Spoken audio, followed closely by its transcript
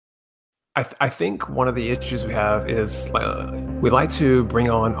I think one of the issues we have is we like to bring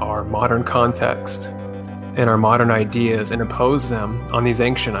on our modern context and our modern ideas and impose them on these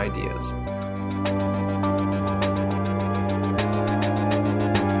ancient ideas.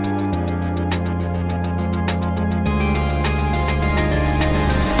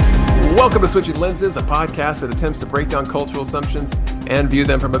 Welcome to Switching Lenses, a podcast that attempts to break down cultural assumptions and view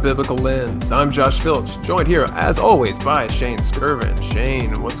them from a biblical lens. I'm Josh Filch, joined here, as always, by Shane Skirvin.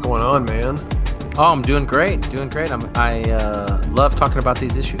 Shane, what's going on, man? Oh, I'm doing great. I love talking about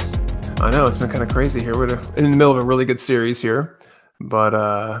these issues. I know, it's been kind of crazy here. We're in the middle of a really good series here, but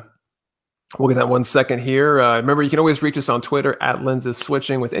we'll get that 1 second here. Remember, you can always reach us on Twitter at Lenses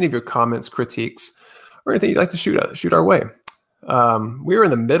Switching with any of your comments, critiques, or anything you'd like to shoot our way. We're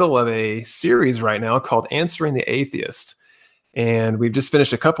in the middle of a series right now called Answering the Atheist, and we've just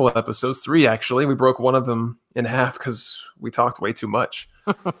finished a couple of episodes, 3 actually. We broke one of them in half because we talked way too much.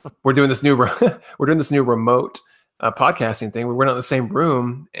 We're doing this new remote podcasting thing. We're not in the same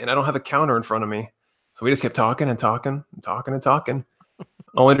room, and I don't have a counter in front of me, so we just kept talking and talking and talking and talking,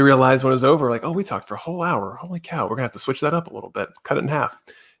 only to realize when it was over, like, oh, we talked for a whole hour. Holy cow! We're gonna have to switch that up a little bit, cut it in half.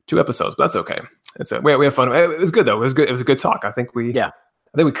 2 episodes, but that's okay. We have fun. It was good though. It was good. It was a good talk. I think we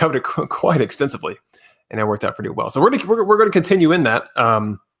covered it quite extensively, and it worked out pretty well. So we're going to continue in that.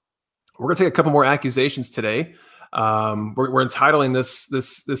 We're going to take a couple more accusations today. We're entitling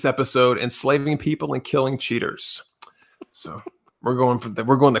this episode "Enslaving People and Killing Cheaters." So we're going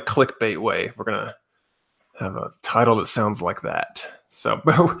the clickbait way. We're going to have a title that sounds like that. So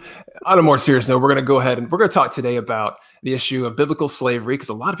on a more serious note, we're going to go ahead and we're going to talk today about the issue of biblical slavery, because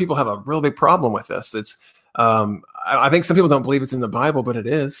a lot of people have a real big problem with this. It's I think some people don't believe it's in the Bible, but it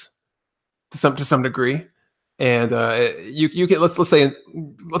is to some degree. And you can let's say,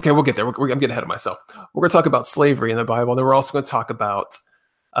 okay, we'll get there. I'm getting ahead of myself. We're going to talk about slavery in the Bible, and then we're also going to talk about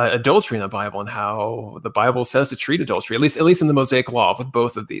adultery in the Bible and how the Bible says to treat adultery, at least in the Mosaic Law, with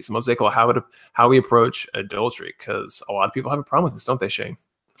both of these. The Mosaic Law, how we approach adultery, because a lot of people have a problem with this, don't they, Shane?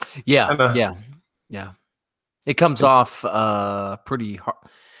 Yeah. It comes off pretty hard.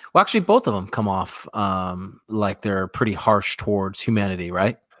 Well, actually, both of them come off like they're pretty harsh towards humanity,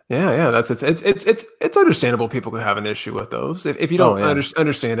 right? Yeah. It's understandable. People could have an issue with those if you don't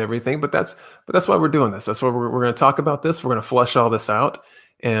understand everything. But that's why we're doing this. That's why we're going to talk about this. We're going to flesh all this out,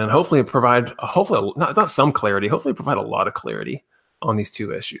 and hopefully provide not some clarity. Hopefully provide a lot of clarity on these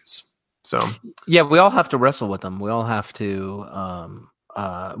 2 issues. So yeah, we all have to wrestle with them. We all have to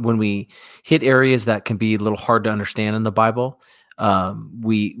when we hit areas that can be a little hard to understand in the Bible.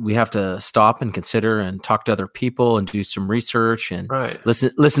 We have to stop and consider and talk to other people and do some research and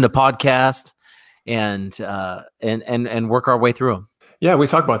listen to podcasts and work our way through them. Yeah, we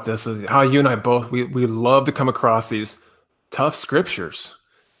talk about this, how you and I both we love to come across these tough scriptures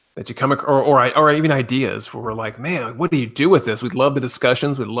that you come or even ideas where we're like, man, what do you do with this? We love the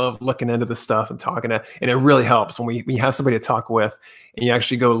discussions. We love looking into the stuff and talking and it really helps when we have somebody to talk with and you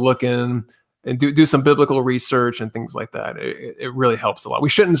actually go look in and do some biblical research and things like that. It really helps a lot. We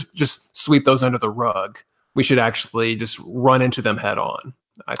shouldn't just sweep those under the rug. We should actually just run into them head on,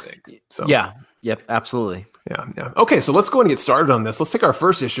 I think. So yeah. Yep. Absolutely. Yeah. Okay. So let's go ahead and get started on this. Let's take our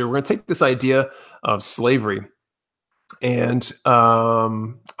first issue. We're going to take this idea of slavery. And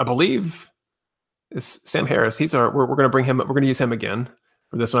I believe it's Sam Harris. We're going to bring him up. We're going to use him again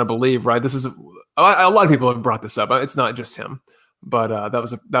for this one, I believe, right? This is a lot of people have brought this up. It's not just him. But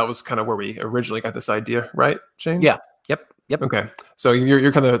that was kind of where we originally got this idea, right, Shane? Yeah. Yep. Okay. So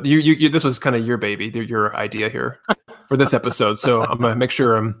you're kind of you this was kind of your baby, your idea here for this episode. So I'm gonna make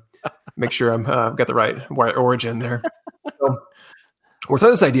sure I'm got the right origin there. So we're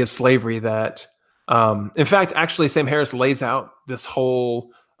talking this idea of slavery that, in fact, actually, Sam Harris lays out this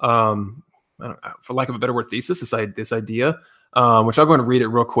whole, for lack of a better word, thesis. This idea, which I'm going to read it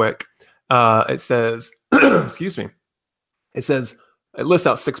real quick. It says, excuse me. It says, it lists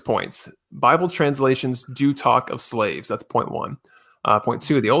out 6 points. Bible translations do talk of slaves. That's point 1. Point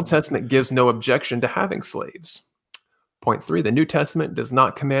 2, the Old Testament gives no objection to having slaves. Point 3, the New Testament does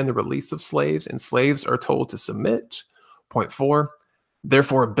not command the release of slaves, and slaves are told to submit. Point 4,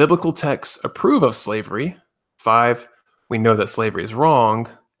 therefore, biblical texts approve of slavery. 5, we know that slavery is wrong.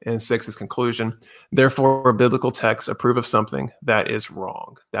 And 6 is conclusion. Therefore, biblical texts approve of something that is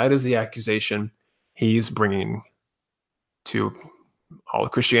wrong. That is the accusation he's bringing to all of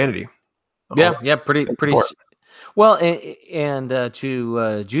Christianity. Pretty. Well, and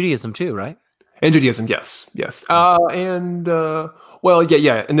to Judaism too, right? And Judaism, yes. In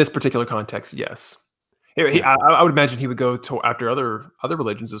this particular context, yes. I would imagine he would go to after other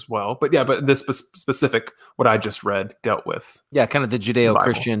religions as well. But yeah, but this specific what I just read dealt with kind of the the Bible.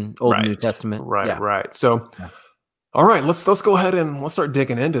 Judeo-Christian Old and New Testament. Right. So, all right, let's go ahead and let's start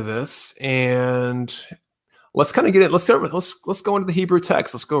digging into this, and let's kind of get it. Let's start with let's go into the Hebrew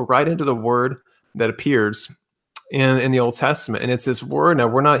text. Let's go right into the word that appears in the Old Testament, and it's this word. Now,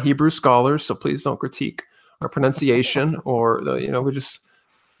 we're not Hebrew scholars, so please don't critique our pronunciation or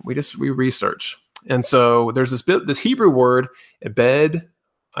we research. And so there's this Hebrew word, ebed.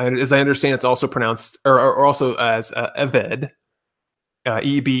 As I understand, it's also pronounced or also as eved,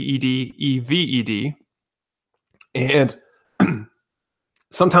 Ebed, and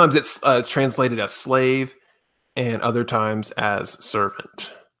sometimes it's translated as slave, and other times as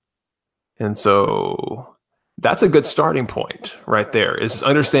servant. And so that's a good starting point right there, is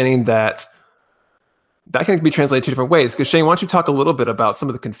understanding that can be translated two different ways. Because Shane, why don't you talk a little bit about some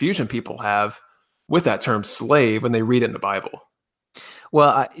of the confusion people have with that term slave when they read it in the Bible?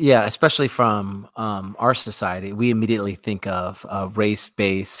 Well, especially from our society, we immediately think of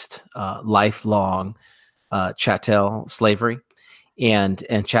race-based, lifelong chattel slavery. And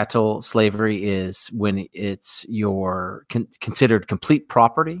chattel slavery is when it's your considered complete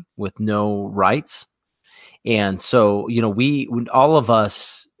property with no rights. And so,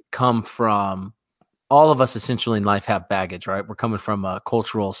 all of us essentially in life have baggage, right? We're coming from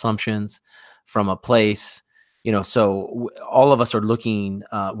cultural assumptions, from a place, so all of us are looking,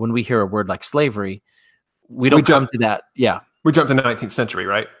 when we hear a word like slavery, we jump to that. Yeah. We jump to the 19th century,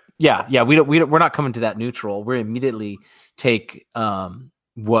 right? Yeah. We're not coming to that neutral. We immediately take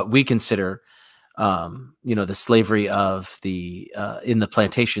what we consider, the slavery of in the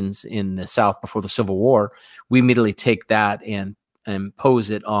plantations in the South before the Civil War. We immediately take that and impose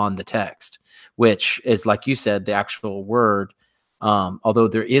it on the text, which is, like you said, the actual word. Although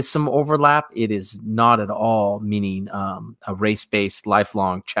there is some overlap, it is not at all meaning a race-based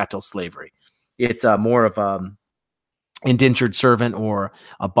lifelong chattel slavery. It's more of indentured servant or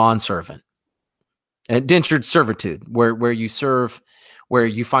a bond servant. Indentured servitude, where you serve, where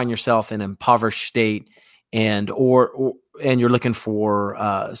you find yourself in an impoverished state, and you're looking for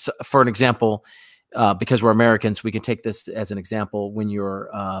an example. Because we're Americans, we can take this as an example. When you're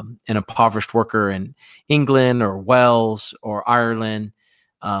an impoverished worker in England or Wales or Ireland,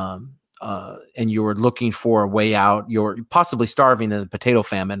 and you're looking for a way out, you're possibly starving in the potato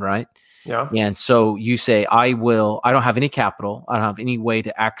famine, right? Yeah. And so you say, I don't have any capital. I don't have any way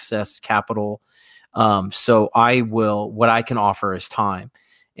to access capital. So what I can offer is time.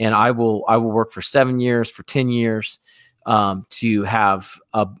 And I will work for 7 years, for 10 years, to have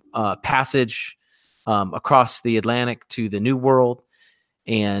a passage across the Atlantic to the New World,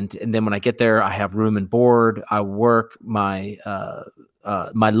 and then when I get there, I have room and board. I work my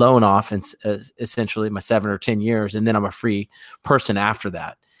loan off, and essentially my 7 or 10 years, and then I'm a free person after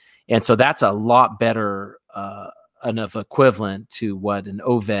that. And so that's a lot better enough equivalent to what an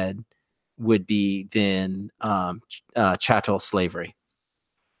Oved would be than chattel slavery.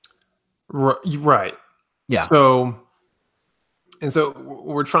 Right. Yeah. So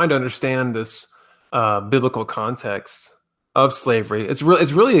we're trying to understand this biblical context of slavery. It's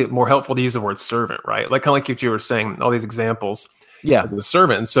really more helpful to use the word servant, right? Like kind of like what you were saying, all these examples. Yeah, of the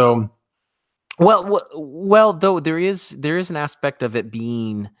servant. So, well, though there is an aspect of it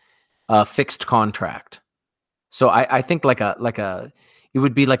being a fixed contract. So I think it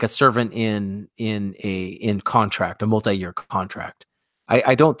would be like a servant in contract, a multi-year contract.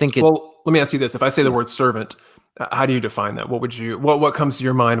 I don't think it. Well, let me ask you this: if I say the word servant, how do you define that? What comes to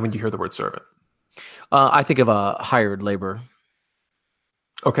your mind when you hear the word servant? I think of a hired labor.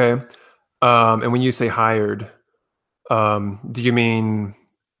 Okay. And when you say hired, do you mean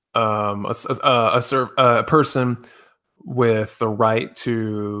a person with the right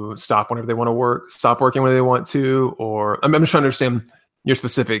to stop whenever they want to work, stop working when they want to? Or I'm just trying to understand your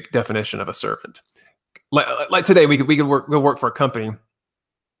specific definition of a servant. Like today, we could work for a company.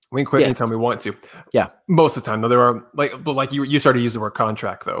 We can quit anytime we want to. Yeah. Most of the time, though, there are but you started to use the word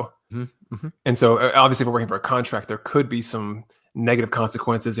contract, though. Mm-hmm. Mm-hmm. And so obviously if we're working for a contract, there could be some negative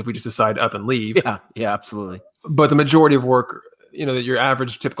consequences if we just decide to up and leave. Yeah, absolutely. But the majority of work, your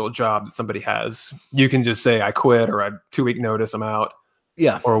average typical job that somebody has, you can just say, I quit, or I 2-week notice, I'm out.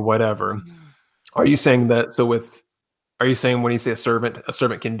 Yeah. Or whatever. Are you saying that? Are you saying when you say a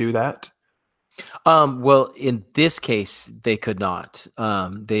servant can do that? Well, in this case, they could not.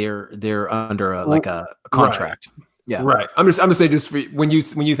 They're under a contract. Right. Yeah. Right. I'm just saying, just when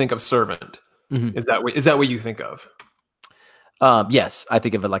you think of servant, mm-hmm. is that what you think of? Yes, I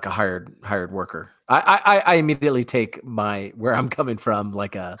think of it like a hired worker. I immediately take where I'm coming from,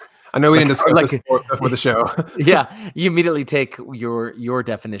 like a I know we Like- didn't discuss like- this before the show. Yeah, you immediately take your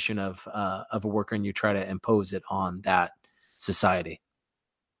definition of a worker and you try to impose it on that society.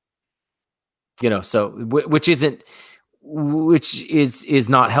 So which is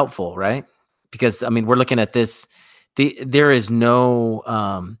not helpful, right? Because I mean, we're looking at this. There is there's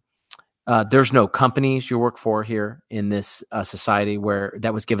no companies you work for here in this society where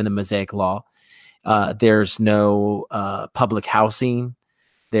that was given the Mosaic Law. There's no public housing.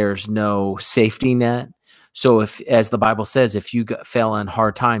 There's no safety net. So if, as the Bible says, if you fell in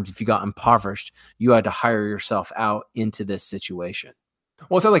hard times, if you got impoverished, you had to hire yourself out into this situation.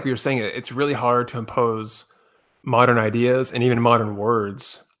 Well, it's not like you were saying it. It's really hard to impose modern ideas and even modern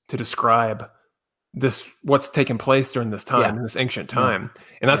words to describe what's taking place during this time, in this ancient time.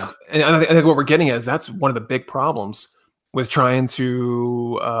 And that's, and I think what we're getting at is that's one of the big problems with trying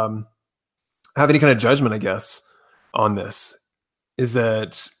to have any kind of judgment, I guess, on this, is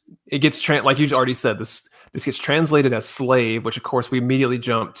that it gets like you already said, this gets translated as slave, which of course we immediately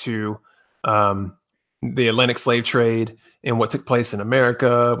jump to the Atlantic slave trade and what took place in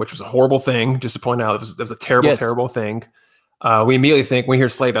America, which was a horrible thing. Just to point out, it was a terrible, terrible thing. We immediately think, when we hear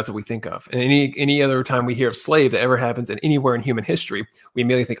slave, that's what we think of. And any other time we hear of slave that ever happens anywhere in human history, we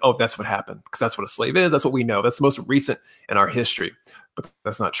immediately think, oh, that's what happened, because that's what a slave is. That's what we know. That's the most recent in our history. But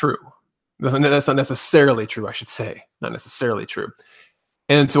that's not true. That's not necessarily true, I should say. Not necessarily true.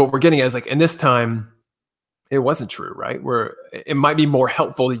 And so what we're getting at is, like, in this time, it wasn't true, right? Where it might be more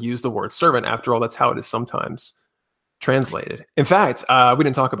helpful to use the word servant. After all, that's how it is sometimes translated. In fact, we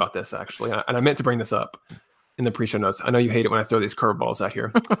didn't talk about this, actually, and I meant to bring this up in the pre-show notes. I know you hate it when I throw these curveballs out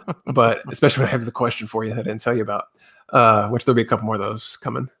here, but especially when I have the question for you that I didn't tell you about, which there'll be a couple more of those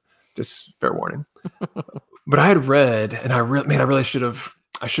coming. Just fair warning. But I had read, and I really should have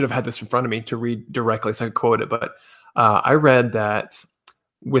had this in front of me to read directly so I could quote it. But I read that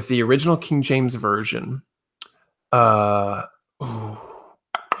with the original King James Version, the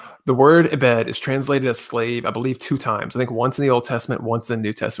word Ebed is translated as slave, I believe, 2 times. I think once in the Old Testament, once in the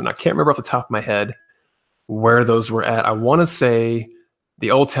New Testament. I can't remember off the top of my head where those were at. I want to say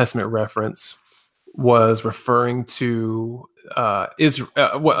the Old Testament reference was referring to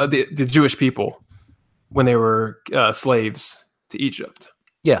Israel, the Jewish people when they were slaves to Egypt.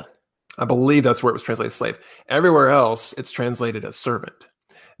 Yeah. I believe that's where it was translated slave. Everywhere else, it's translated as servant.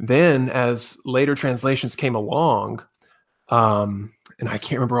 Then, as later translations came along, and I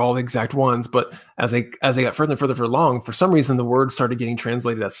can't remember all the exact ones, but as they got further and further along, for some reason, the word started getting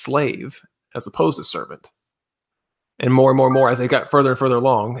translated as slave as opposed to servant. And more as they got further and further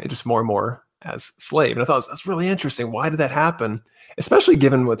along, it just more and more as slave. And I thought that's really interesting. Why did that happen? Especially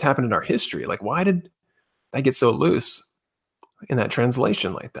given what's happened in our history. Like, why did that get so loose in that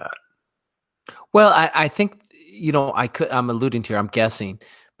translation like that? Well, I think, I'm alluding to here, I'm guessing,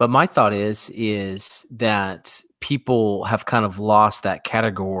 but my thought is that people have kind of lost that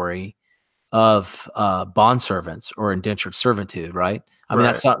category of bondservants or indentured servitude, right? I mean,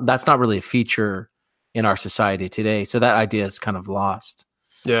 that's not really a feature in our society today. So that idea is kind of lost.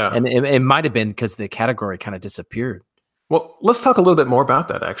 Yeah. And it might have been because the category kind of disappeared. Well, let's talk a little bit more about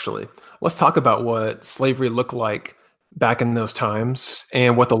that, actually. Let's talk about what slavery looked like back in those times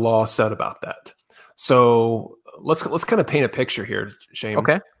and what the law said about that. So let's kind of paint a picture here, Shane.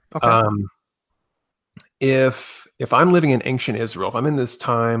 Okay. If I'm living in ancient Israel, if I'm in this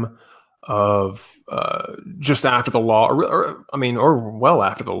time of just after the law, or well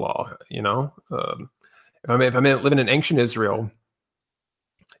after the law, if I'm living in ancient Israel,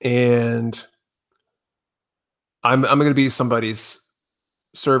 and I'm going to be somebody's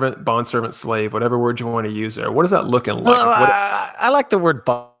servant, bondservant, slave, whatever word you want to use there. What is that looking like? Well, I like the word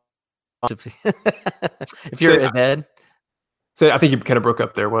bond. If you're in bed. So I think you kind of broke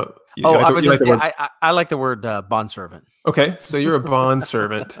up there. I like the word bondservant. Okay, so you're a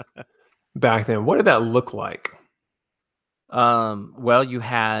bondservant back then. What did that look like? Well, you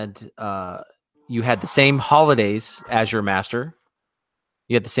had the same holidays as your master.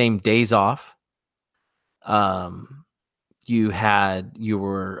 You had the same days off. You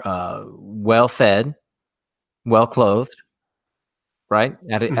were well fed, well clothed, right?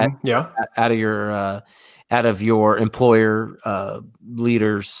 Out of your employer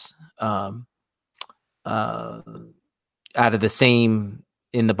leaders, out of the same.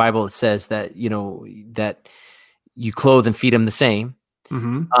 In the Bible, it says that that you clothe and feed them the same.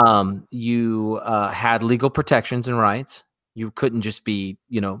 Mm-hmm. You had legal protections and rights. You couldn't just be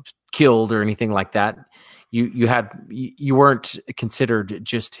killed or anything like that. You weren't considered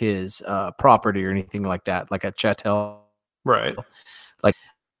just his property or anything like that, like a chattel, right? Like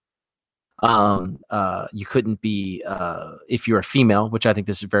You couldn't be, if you're a female, which I think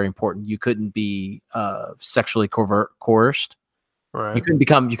this is very important, you couldn't be sexually coerced. Right. You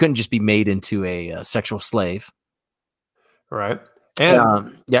couldn't just be made into a sexual slave. Right.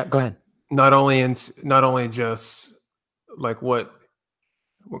 And yeah, go ahead. not only just like what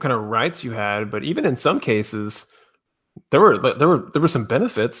kind of rights you had, but even in some cases there were some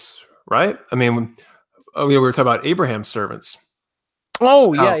benefits, right? I mean, we were talking about Abraham's servants.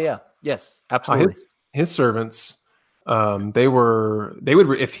 Oh, yeah. Yes, absolutely. His servants, they would,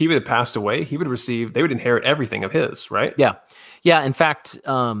 if he would have passed away, they would inherit everything of his, right? Yeah. Yeah. In fact,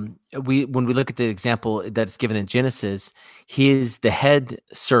 when we look at the example that's given in Genesis, the head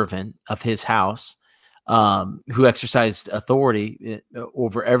servant of his house, who exercised authority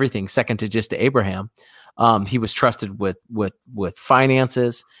over everything, second to just to Abraham. He was trusted with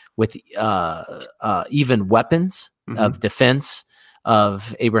finances, with even weapons of defense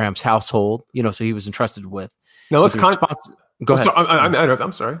of Abraham's household. So he was entrusted with. Now go ahead.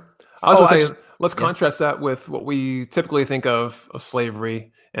 I'm sorry. I was going to say, let's contrast that with what we typically think of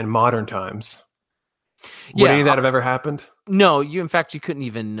slavery in modern times. Would any of that have ever happened? No, in fact, you couldn't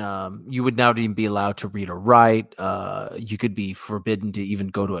even, you would not even be allowed to read or write. You could be forbidden to even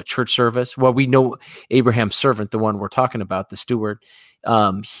go to a church service. Well, we know Abraham's servant, the one we're talking about, the steward,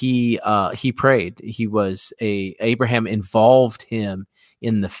 he prayed. Abraham involved him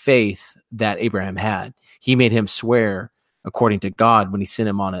in the faith that Abraham had. He made him swear according to God when he sent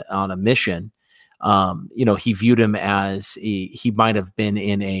him on a mission. He viewed him as he might have been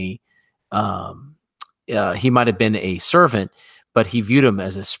a servant, but he viewed him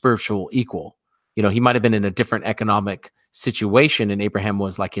as a spiritual equal. He might have been in a different economic situation, and Abraham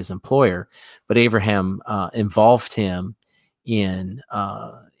was like his employer, but Abraham involved him in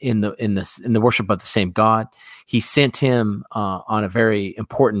the worship of the same God. He sent him on a very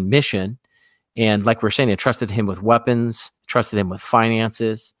important mission, and like we're saying, he trusted him with weapons, trusted him with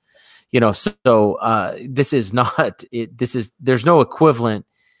finances. This is not it. There's no equivalent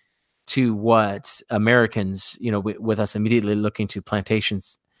to what Americans, with us immediately looking to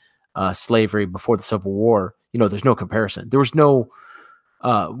plantations, slavery before the Civil War, there's no comparison. There was no,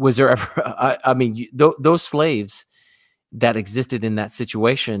 was there ever, those slaves that existed in that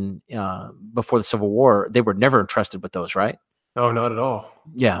situation before the Civil War, they were never entrusted with those, right? Oh, not at all.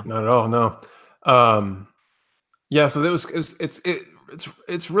 Yeah. Not at all. No. Yeah. So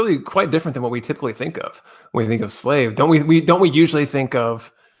it's really quite different than what we typically think of when we think of slave. Don't we usually think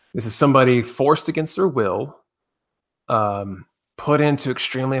of this is somebody forced against their will, put into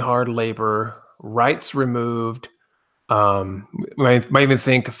extremely hard labor, rights removed. We might even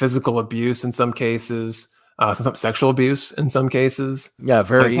think of physical abuse in some cases, some sexual abuse in some cases. Yeah,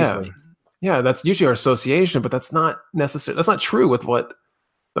 very easily. Yeah, that's usually our association, but that's not necessary. That's not true with what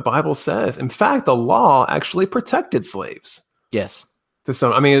the Bible says. In fact, the law actually protected slaves. Yes. To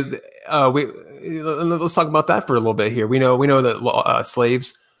some, let's talk about that for a little bit here. We know that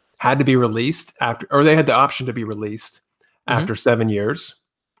slaves had to be released or they had the option to be released after 7 years,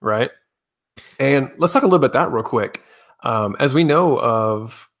 right? And let's talk a little bit about that real quick. As we know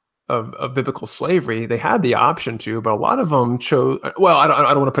of biblical slavery, they had the option to, but a lot of them chose. Well, I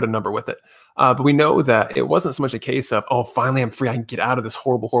don't want to put a number with it, but we know that it wasn't so much a case of, oh, finally I'm free, I can get out of this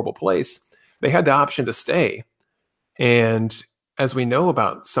horrible, horrible place. They had the option to stay, and as we know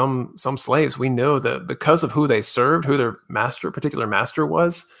about some slaves, we know that because of who they served, who their particular master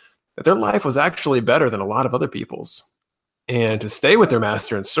was, that their life was actually better than a lot of other people's. And to stay with their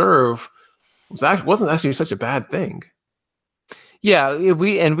master and serve wasn't actually such a bad thing. Yeah,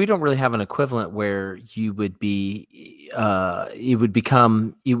 we don't really have an equivalent where you would be, it would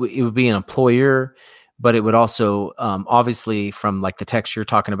be an employer, but it would also, obviously from like the text you're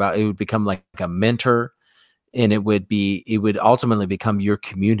talking about, it would become like a mentor, and it would ultimately become your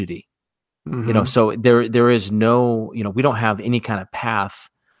community. So there is no, we don't have any kind of path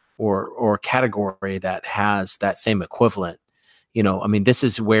or category that has that same equivalent. This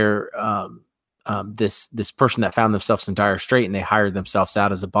is where this person that found themselves in dire strait and they hired themselves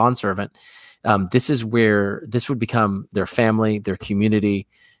out as a bondservant. This is where this would become their family, their community,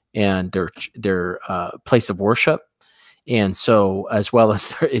 and their place of worship. And so, as well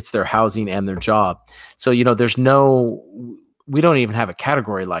as it's their housing and their job. So, we don't even have a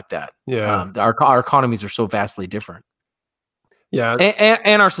category like that. Yeah. Our economies are so vastly different. Yeah.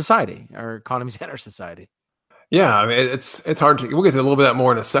 And our economies and our society. Yeah, it's hard to. We'll get to a little bit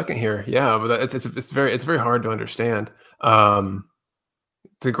more in a second here. Yeah, but it's very hard to understand, to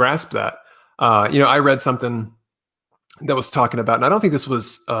grasp that. I read something that was talking about, and I don't think this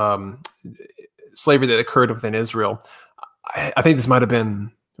was slavery that occurred within Israel. I think this might have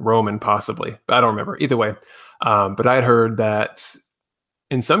been Roman, possibly. But I don't remember. Either way. But I had heard that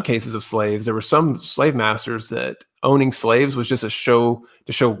in some cases of slaves, there were some slave masters that owning slaves was just a show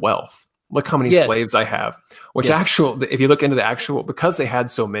to show wealth. Look how many Yes. slaves I have. Which Yes. if you look into the actual, because they had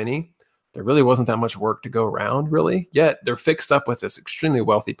so many, there really wasn't that much work to go around, really. Yet they're fixed up with this extremely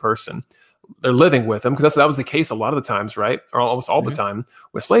wealthy person. They're living with them, because that was the case a lot of the times, right? Or almost all the time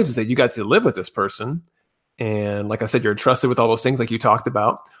with slaves, is that you got to live with this person. And like I said, you're entrusted with all those things like you talked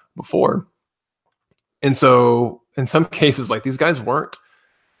about before. And so in some cases, like these guys weren't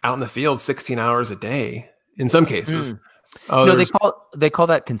out in the field 16 hours a day. In some cases. No, they call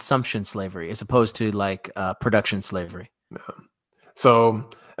that consumption slavery as opposed to like production slavery. Yeah. So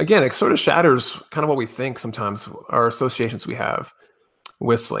again, it sort of shatters kind of what we think sometimes, our associations we have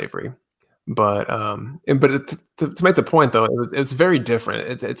with slavery. But to make the point though, it's very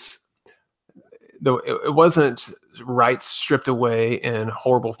different. It wasn't rights stripped away and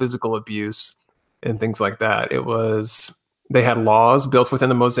horrible physical abuse and things like that. They had laws built within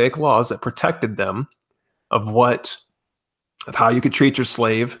the Mosaic laws that protected them of how you could treat your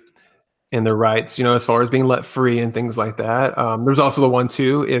slave and their rights, as far as being let free and things like that. There's also the one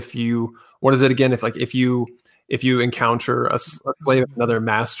too, what is it again? If you encounter a slave of another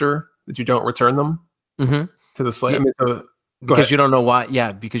master, that you don't return them to the slave. Yeah. Because you don't know why.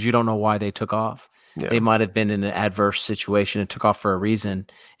 Yeah, because you don't know why they took off. Yeah. They might have been in an adverse situation and took off for a reason,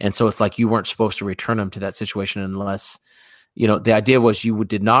 and so it's like you weren't supposed to return them to that situation unless, the idea was you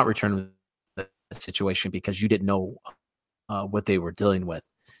did not return them to that situation because you didn't know what they were dealing with.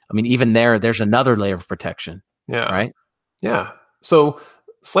 I mean, even there's another layer of protection. Yeah. Right. Yeah. So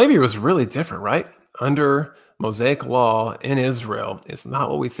slavery was really different, right? Under Mosaic law in Israel, it's not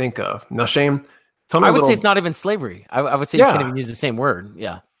what we think of. Now, Shane, tell me. I would say it's not even slavery. I would say you can't even use the same word.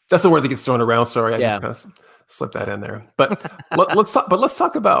 Yeah. That's the word that gets thrown around. Sorry, I just kind of slipped that in there. But let's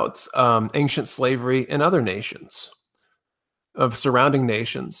talk about ancient slavery in other nations, of surrounding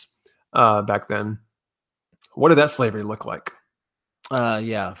nations back then. What did that slavery look like?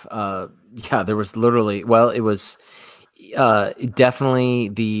 There was literally, it was definitely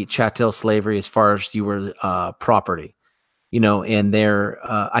the chattel slavery as far as you were property, and there,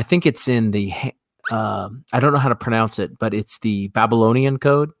 I think it's in the, I don't know how to pronounce it, but it's the Babylonian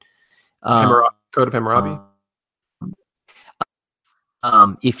Code. Code of Hammurabi.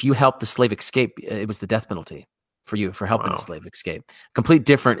 If you helped the slave escape, it was the death penalty for you for helping the slave escape. Complete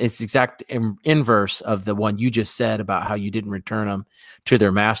different. It's exact inverse of the one you just said about how you didn't return them to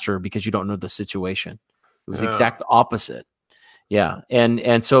their master because you don't know the situation. It was the exact opposite. Yeah.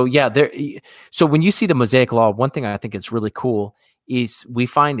 And so, so when you see the Mosaic law, one thing I think is really cool is we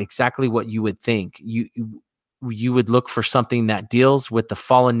find exactly what you would think. You would look for something that deals with the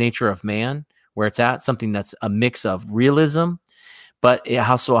fallen nature of man, where it's at, something that's a mix of realism, but it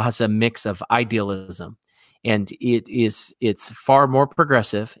also has a mix of idealism. And it's far more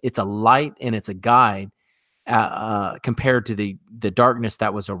progressive. It's a light and it's a guide compared to the darkness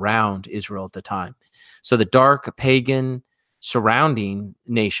that was around Israel at the time. So the dark pagan surrounding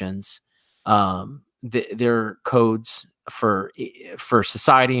nations, their codes for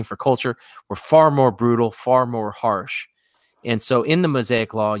society and for culture were far more brutal, far more harsh. And so in the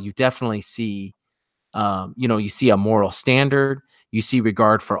Mosaic law, you definitely see, you see a moral standard, you see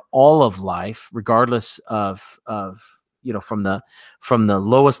regard for all of life, regardless of from the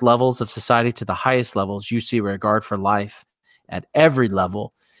lowest levels of society to the highest levels, you see regard for life at every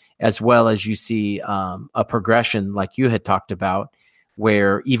level, as well as you see a progression like you had talked about,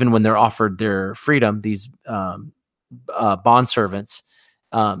 where even when they're offered their freedom, these bond servants,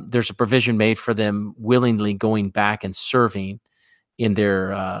 there's a provision made for them willingly going back and serving in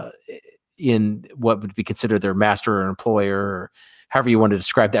their in what would be considered their master or employer, or however you want to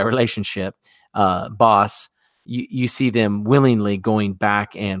describe that relationship, boss. You see them willingly going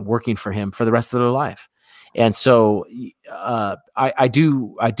back and working for him for the rest of their life. And so I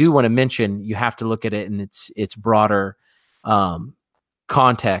do want to mention, you have to look at it in its broader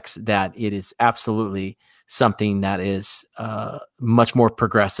context, that it is absolutely something that is much more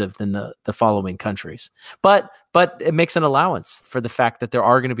progressive than the following countries. But it makes an allowance for the fact that there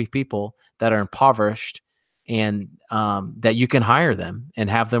are going to be people that are impoverished, and that you can hire them and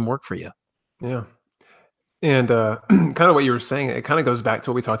have them work for you. Yeah. And kind of what you were saying, it kind of goes back to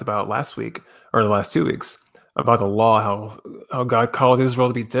what we talked about last week, or the last 2 weeks, about the law, how God called Israel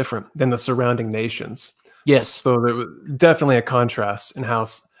to be different than the surrounding nations. Yes. So there was definitely a contrast in how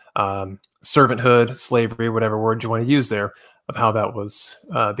servanthood, slavery, whatever word you want to use there, of how that was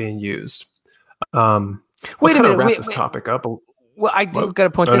being used. Let's kind of wrap this topic up. Well, I do got to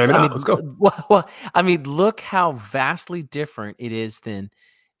point this out. Let's go. Well, I mean, look how vastly different it is than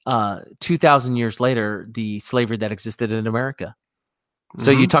 2,000 years later, the slavery that existed in America.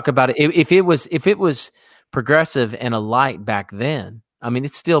 So you talk about it. If it was progressive and a light back then, I mean,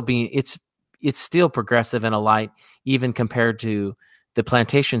 it's still progressive and a light, even compared to the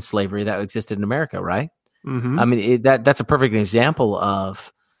plantation slavery that existed in America, right? I mean, that's a perfect example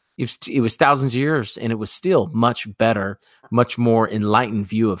of it was thousands of years, and it was still much better, much more enlightened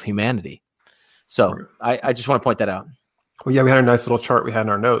view of humanity. So I just want to point that out. Well, yeah, we had a nice little chart we had in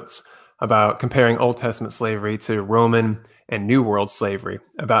our notes about comparing Old Testament slavery to Roman and New World slavery,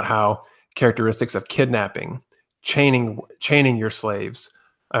 about how characteristics of kidnapping, chaining your slaves,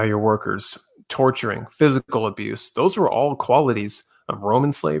 your workers, torturing, physical abuse, those were all qualities of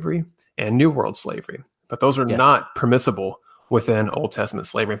Roman slavery and New World slavery. But those are not permissible within Old Testament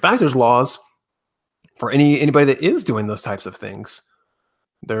slavery. In fact, there's laws for anybody that is doing those types of things.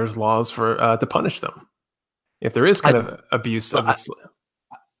 There's laws for to punish them if there is kind of abuse of this.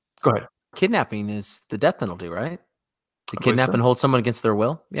 Go ahead. Kidnapping is the death penalty, right? To kidnap and hold someone against their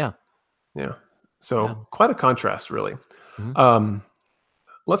will. Yeah. So quite a contrast, really.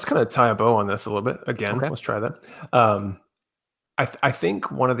 Let's kind of tie a bow on this a little bit. Again, let's try that. I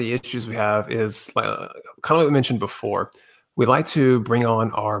think one of the issues we have is kind of what we mentioned before. We like to bring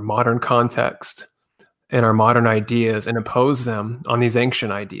on our modern context and our modern ideas and impose them on these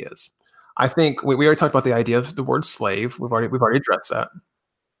ancient ideas. I think we already talked about the idea of the word slave. We've already addressed that.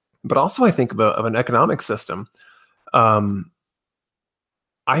 But also, I think of an economic system. I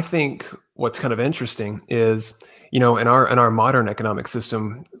think what's kind of interesting is, in our modern economic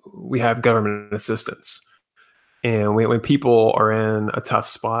system, we have government assistance. And when people are in a tough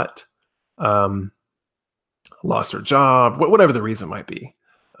spot, lost their job, whatever the reason might be,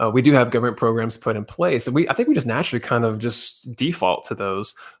 we do have government programs put in place. And I think we just naturally kind of just default to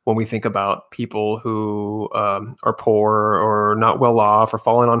those when we think about people who are poor or not well off or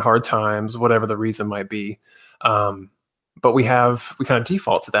falling on hard times, whatever the reason might be. But we kind of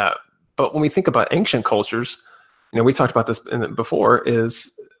default to that. But when we think about ancient cultures, we talked about this before,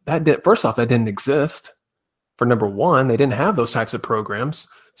 is first off, that didn't exist. For number one, they didn't have those types of programs.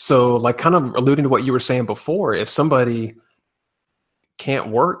 So like kind of alluding to what you were saying before, if somebody can't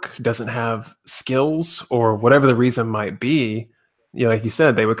work, doesn't have skills, or whatever the reason might be, like you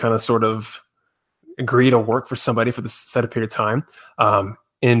said, they would kind of sort of agree to work for somebody for this set of period of time.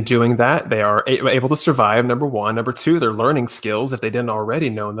 In doing that, they are able to survive, number one. Number two, they're learning skills if they didn't already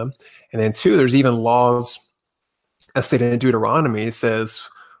know them. And then two, there's even laws, as stated in Deuteronomy, it says,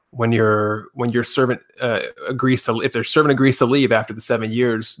 when your servant if their servant agrees to leave after the 7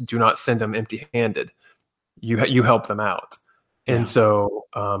 years, do not send them empty-handed. You help them out. And so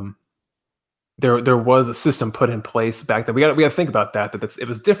there was a system put in place back then. We got to think about that it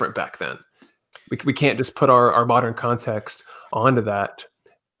was different back then. We can't just put our modern context onto that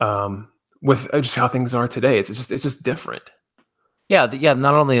with just how things are today. It's just different. Yeah.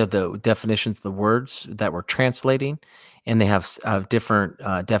 Not only are the definitions of the words that we're translating, and they have different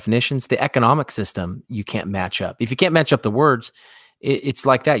definitions, the economic system you can't match up. If you can't match up the words, it's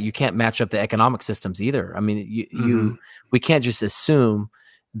like that. You can't match up the economic systems either. I mean, we can't just assume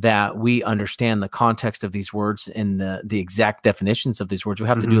that we understand the context of these words and the exact definitions of these words. We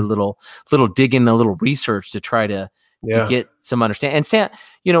have to do a little digging, a little research to try to get some understanding. And Sam,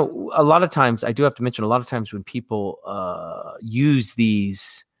 a lot of times, I do have to mention, a lot of times when people use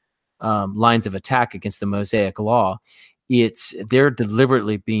these lines of attack against the Mosaic Law, they're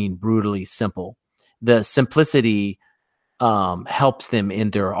deliberately being brutally simple. The simplicity helps them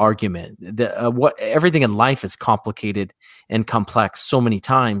in their argument. Everything in life is complicated and complex so many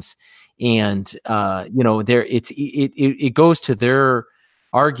times, and it goes to their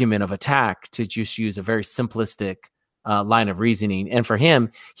argument of attack to just use a very simplistic line of reasoning. And for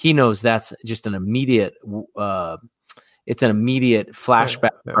him, he knows that's just an immediate. It's an immediate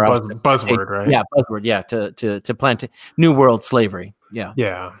flashback for us. Buzzword, right? Yeah, buzzword. Yeah, to plant New World slavery. Yeah.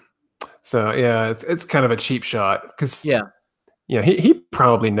 Yeah. So it's kind of a cheap shot because he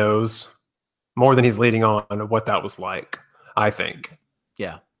probably knows more than he's leading on of what that was like. I think.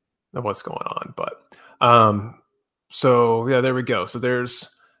 Yeah. Of what's going on, but there we go. So there's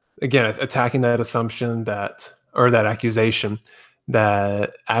again attacking that assumption that accusation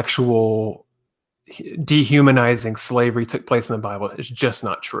that actual dehumanizing slavery took place in the Bible is just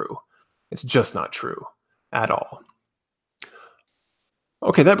not true. It's just not true at all.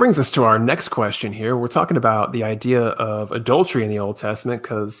 Okay, that brings us to our next question here. We're talking about the idea of adultery in the Old Testament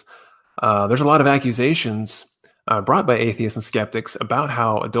because there's a lot of accusations brought by atheists and skeptics about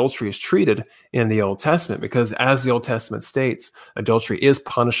how adultery is treated in the Old Testament because, as the Old Testament states, adultery is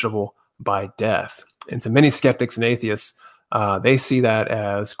punishable by death. And to many skeptics and atheists, they see that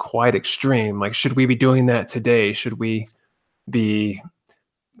as quite extreme. Like, should we be doing that today? Should we be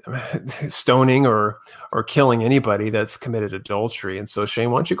stoning or killing anybody that's committed adultery? And so,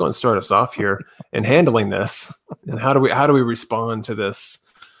 Shane, why don't you go and start us off here in handling this? And how do we respond to this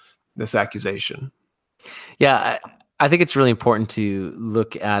accusation? Yeah, I think it's really important to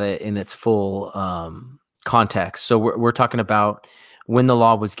look at it in its full context. So we're talking about when the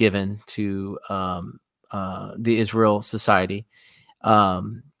law was given to the Israel society,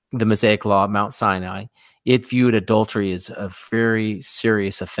 the Mosaic Law, Mount Sinai. It viewed adultery as a very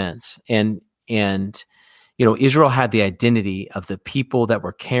serious offense, and Israel had the identity of the people that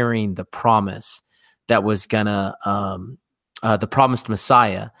were carrying the promise that was gonna the promised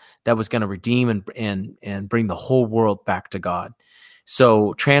Messiah that was going to redeem and bring the whole world back to God.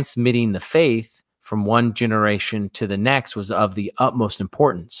 So transmitting the faith from one generation to the next was of the utmost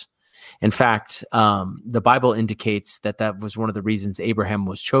importance. In fact, the Bible indicates that was one of the reasons Abraham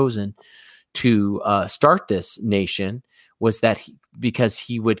was chosen to start this nation, was that because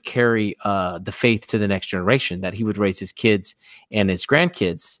he would carry the faith to the next generation, that he would raise his kids and his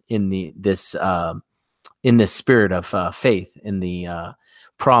grandkids in this spirit of faith in the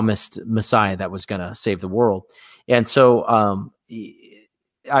promised Messiah that was going to save the world. And so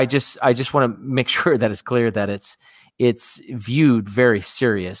I just want to make sure that it's clear that it's viewed very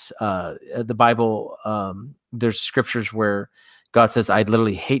serious. The Bible, there's scriptures where God says, I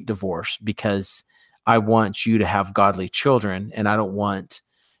literally hate divorce because I want you to have godly children, and I don't want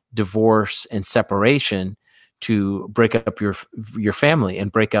divorce and separation to break up your family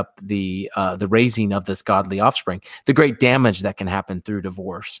and break up the raising of this godly offspring, the great damage that can happen through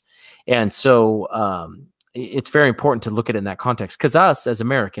divorce. And so it's very important to look at it in that context, because us as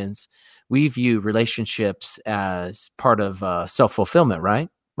Americans, we view relationships as part of self-fulfillment, right?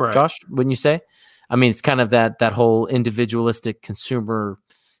 Right. Josh, wouldn't you say? I mean, it's kind of that whole individualistic consumer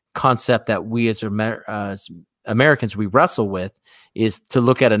concept that we as Americans, we wrestle with, is to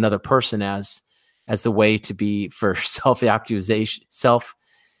look at another person as the way to be for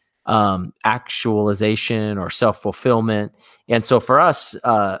self-actualization or self-fulfillment. And so for us,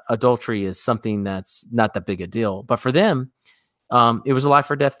 adultery is something that's not that big a deal. But for them, it was a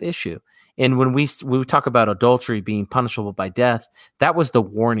life or death issue. And when we talk about adultery being punishable by death, that was the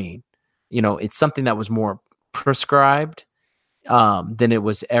warning. It's something that was more prescribed than it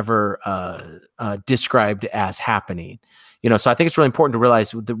was ever described as happening. So I think it's really important to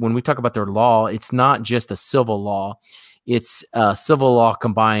realize that when we talk about their law, it's not just a civil law. It's civil law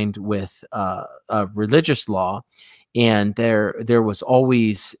combined with a religious law. And there was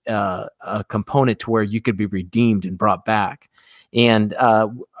always a component to where you could be redeemed and brought back. And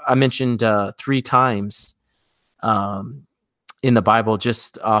I mentioned 3 times in the Bible,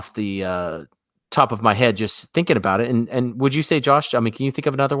 just off the top of my head, just thinking about it. And would you say, Josh, I mean, can you think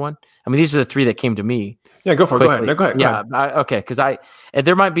of another one? I mean, these are the 3 that came to me. Yeah, go for it. Go ahead. No, go ahead. Yeah. Okay. Because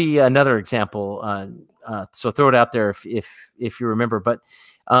there might be another example. So throw it out there if you remember. But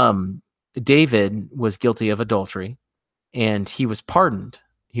David was guilty of adultery, and he was pardoned.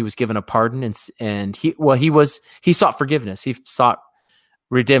 He was given a pardon, and he sought forgiveness. He sought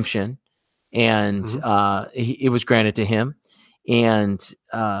redemption, and it was granted to him. And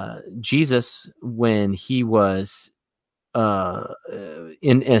Jesus, when he was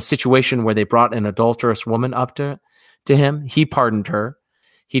in a situation where they brought an adulterous woman up to him, he pardoned her.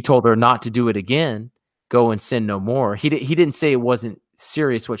 He told her not to do it again. Go and sin no more. He didn't say it wasn't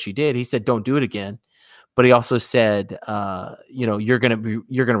serious what she did. He said, don't do it again. But he also said, you're going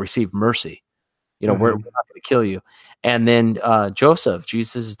to receive mercy. We're not going to kill you. And then Joseph,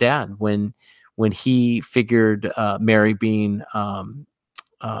 Jesus' dad, when he figured Mary being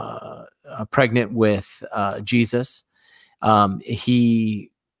pregnant with Jesus,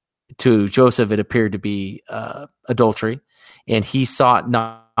 to Joseph, it appeared to be adultery, and he sought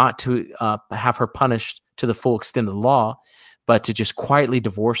not to have her punished to the full extent of the law, but to just quietly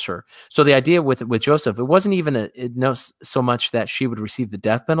divorce her. So the idea with Joseph, it wasn't even so much that she would receive the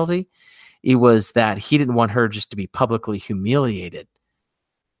death penalty. It was that he didn't want her just to be publicly humiliated,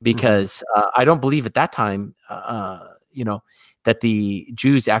 because I don't believe at that time, that the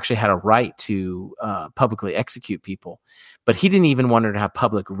Jews actually had a right to publicly execute people, but he didn't even want her to have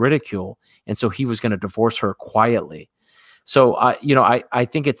public ridicule. And so he was going to divorce her quietly. So, I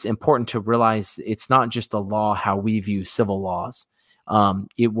think it's important to realize it's not just a law how we view civil laws.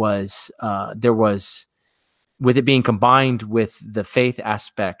 There was, with it being combined with the faith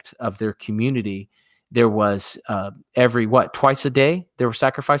aspect of their community, there was twice a day, there were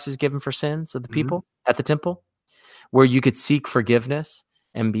sacrifices given for sins of the people at the temple, where you could seek forgiveness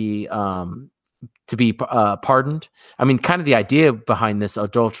and be pardoned. I mean, kind of the idea behind this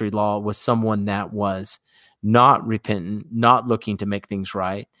adultery law was someone that was not repentant, not looking to make things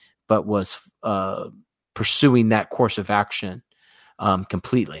right, but was pursuing that course of action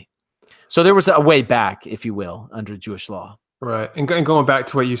completely. So there was a way back, if you will, under Jewish law. Right. And going back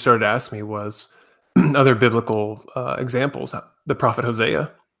to what you started to ask me was other biblical examples. The prophet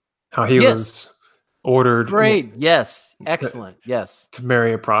Hosea, how he was ordered. Great. Yes. Excellent. Yes. To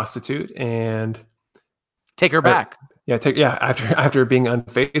marry a prostitute and take her back. After being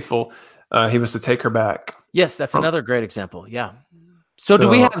unfaithful, he was to take her back. Yes, that's another great example. Yeah. So do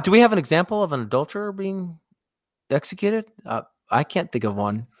we have an example of an adulterer being executed? I can't think of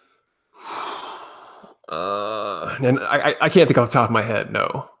one. And I can't think off the top of my head.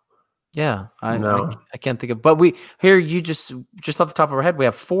 No. Yeah, I can't think of. But we here you just off the top of our head, we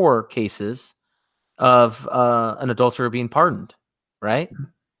have 4 cases of an adulterer being pardoned, right?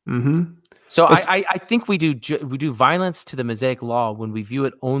 Mm-hmm. So I think we do violence to the Mosaic law when we view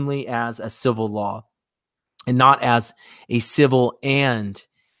it only as a civil law, and not as a civil and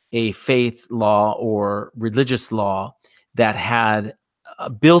a faith law or religious law that had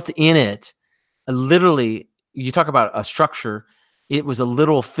built in it literally. You talk about a structure. It was a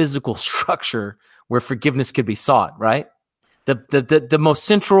literal physical structure where forgiveness could be sought, right? The most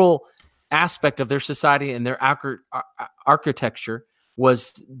central aspect of their society and their architecture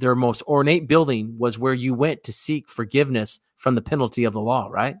was their most ornate building was where you went to seek forgiveness from the penalty of the law,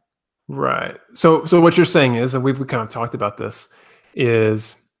 right? Right. So what you're saying is, and we've kind of talked about this,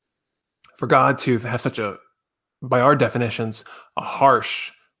 is for God to have such a, by our definitions, a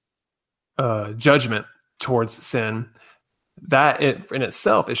harsh judgment towards sin, that in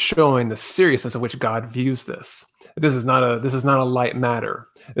itself is showing the seriousness of which God views this. This is not a light matter.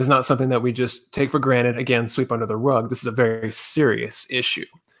 It's not something that we just take for granted, again, sweep under the rug. This is a very serious issue.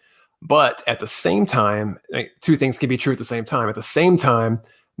 But at the same time, 2 things can be true at the same time. At the same time,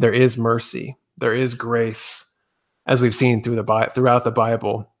 there is mercy. There is grace, as we've seen throughout the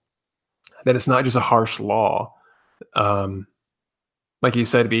Bible, that it's not just a harsh law. Like you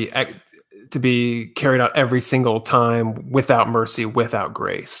said, to be carried out every single time without mercy, without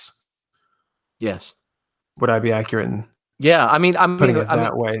grace. Yes. Would I be accurate in putting it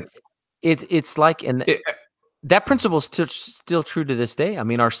that way? It's like, that principle is still true to this day. I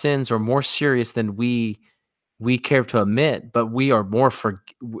mean, our sins are more serious than we care to admit, but we are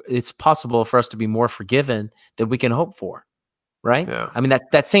it's possible for us to be more forgiven than we can hope for, right? Yeah. I mean,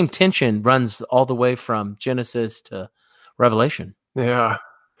 that same tension runs all the way from Genesis to Revelation. Yeah.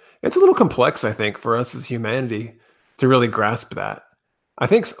 It's a little complex, I think, for us as humanity to really grasp that. I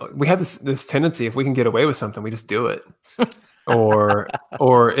think we have this tendency, if we can get away with something, we just do it. or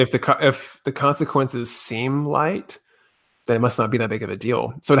if the consequences seem light, then it must not be that big of a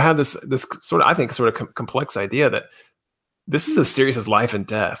deal. So to have this sort of complex idea that this is as serious as life and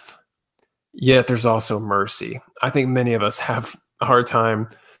death, yet there's also mercy. I think many of us have a hard time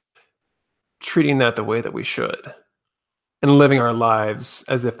treating that the way that we should, and living our lives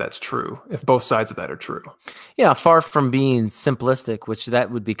as if that's true, if both sides of that are true. Yeah, far from being simplistic, which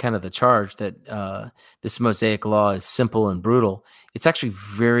that would be kind of the charge that this Mosaic law is simple and brutal. It's actually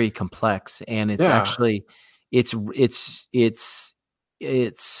very complex, and it's actually it's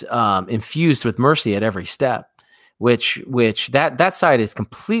infused with mercy at every step, which that side is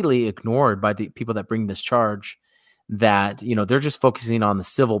completely ignored by the people that bring this charge. That they're just focusing on the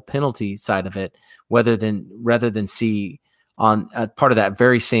civil penalty side of it, rather than see on part of that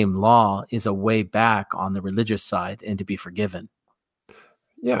very same law is a way back on the religious side and to be forgiven.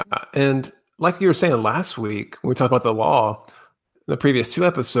 Yeah. And like you were saying last week, when we talked about the law, the previous 2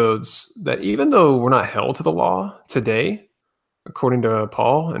 episodes, that even though we're not held to the law today, according to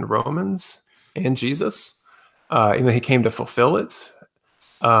Paul and Romans and Jesus, even though he came to fulfill it,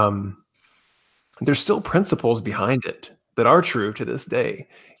 there's still principles behind it that are true to this day.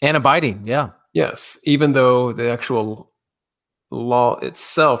 And abiding. Yeah. Yes. Even though the actual law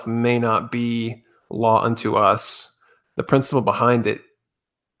itself may not be law unto us, the principle behind it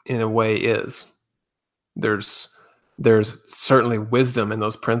in a way is. There's certainly wisdom in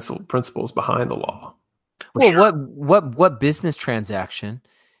those principles behind the law. Well, sure. What business transaction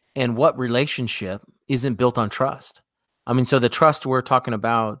and what relationship isn't built on trust? I mean, so the trust we're talking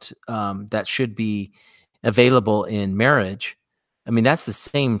about that should be available in marriage, I mean, that's the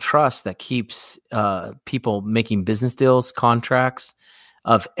same trust that keeps people making business deals, contracts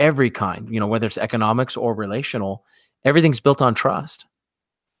of every kind, whether it's economics or relational, everything's built on trust.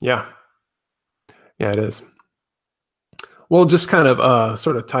 Yeah. Yeah, it is. Well, just kind of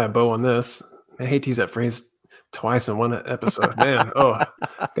sort of tie a bow on this. I hate to use that phrase, twice in one episode. Man, gotta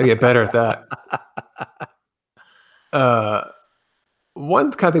get better at that.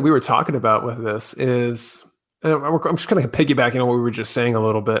 One kind of thing we were talking about with this is, I'm just kind of piggybacking on what we were just saying a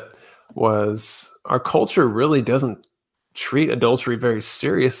little bit, was our culture really doesn't treat adultery very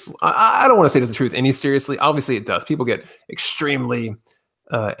serious. I don't want to say it doesn't treat any seriously. Obviously it does. People get extremely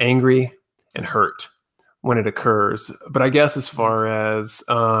angry and hurt when it occurs. But I guess as far as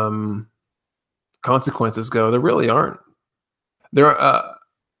consequences go, there really aren't. There are,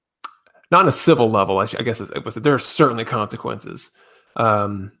 not on a civil level, I guess there are certainly consequences.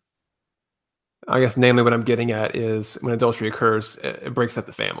 I guess namely what I'm getting at is when adultery occurs, it breaks up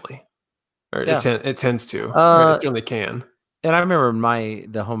the family. Or it tends to. Right? It certainly can. And I remember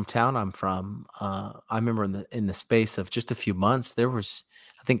in the hometown I'm from, I remember in the space of just a few months, there was,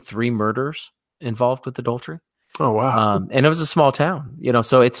 I think, 3 murders involved with adultery. Oh, wow. And it was a small town,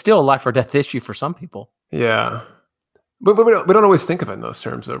 so it's still a life or death issue for some people. Yeah. But we don't always think of it in those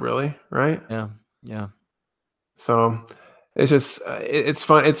terms, though, really, right? Yeah, yeah. So it's just it's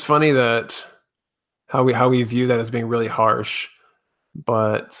fun. It's funny that how we view that as being really harsh,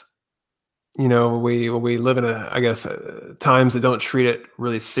 but we live in I guess times that don't treat it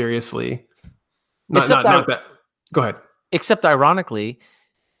really seriously. Not that. Go ahead. Except ironically,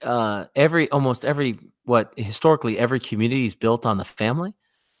 historically every community is built on the family.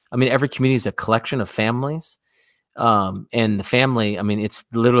 I mean, every community is a collection of families. And the family, I mean, it's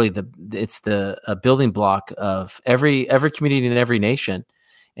literally a building block of every community in every nation.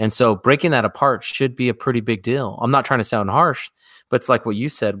 And so breaking that apart should be a pretty big deal. I'm not trying to sound harsh, but it's like what you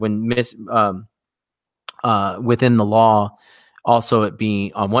said, when within the law, also it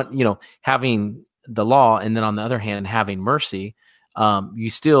being on one, having the law, and then on the other hand, having mercy. You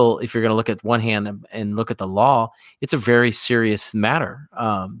still, if you're going to look at one hand and look at the law, it's a very serious matter,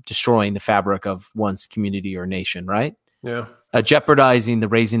 destroying the fabric of one's community or nation, right? Yeah. Jeopardizing the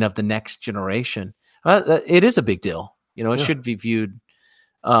raising of the next generation. It is a big deal. It should be viewed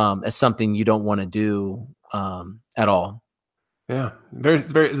as something you don't want to do at all. Yeah.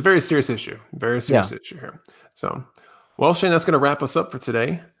 It's a very serious issue. Very serious issue here. So, well, Shane, that's going to wrap us up for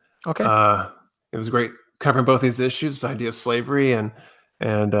today. Okay. It was great covering both these issues, the idea of slavery and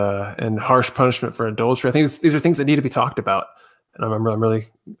harsh punishment for adultery. I think these are things that need to be talked about, and I'm really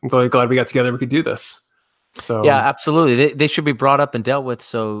glad we got together. We could do this. So yeah, absolutely. They should be brought up and dealt with,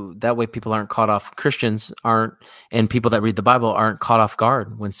 so that way people aren't caught off. Christians aren't, and people that read the Bible aren't caught off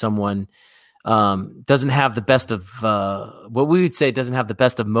guard when someone doesn't have the best of what we would say doesn't have the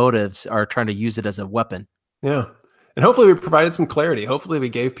best of motives, are trying to use it as a weapon. Yeah, and hopefully we provided some clarity. Hopefully we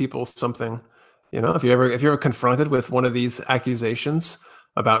gave people something. If you're ever confronted with one of these accusations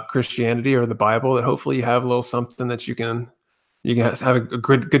about Christianity or the Bible, that hopefully you have a little something that you can have a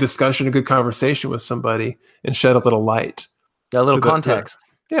good discussion, a good conversation with somebody, and shed a little light, a little context.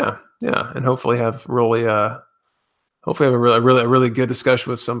 Yeah, and hopefully have a really good discussion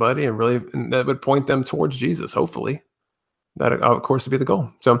with somebody, and that would point them towards Jesus. Hopefully, that of course would be the goal.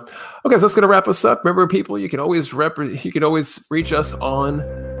 So, okay, so that's going to wrap us up. Remember, people, you can always reach us on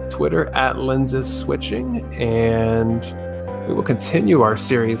Twitter at Lenses Switching, and we will continue our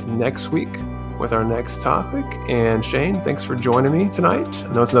series next week with our next topic. And Shane, thanks for joining me tonight.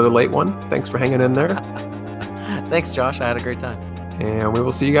 I know it's another late one. Thanks for hanging in there. Thanks, Josh. I had a great time. And we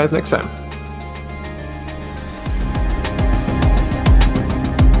will see you guys next time.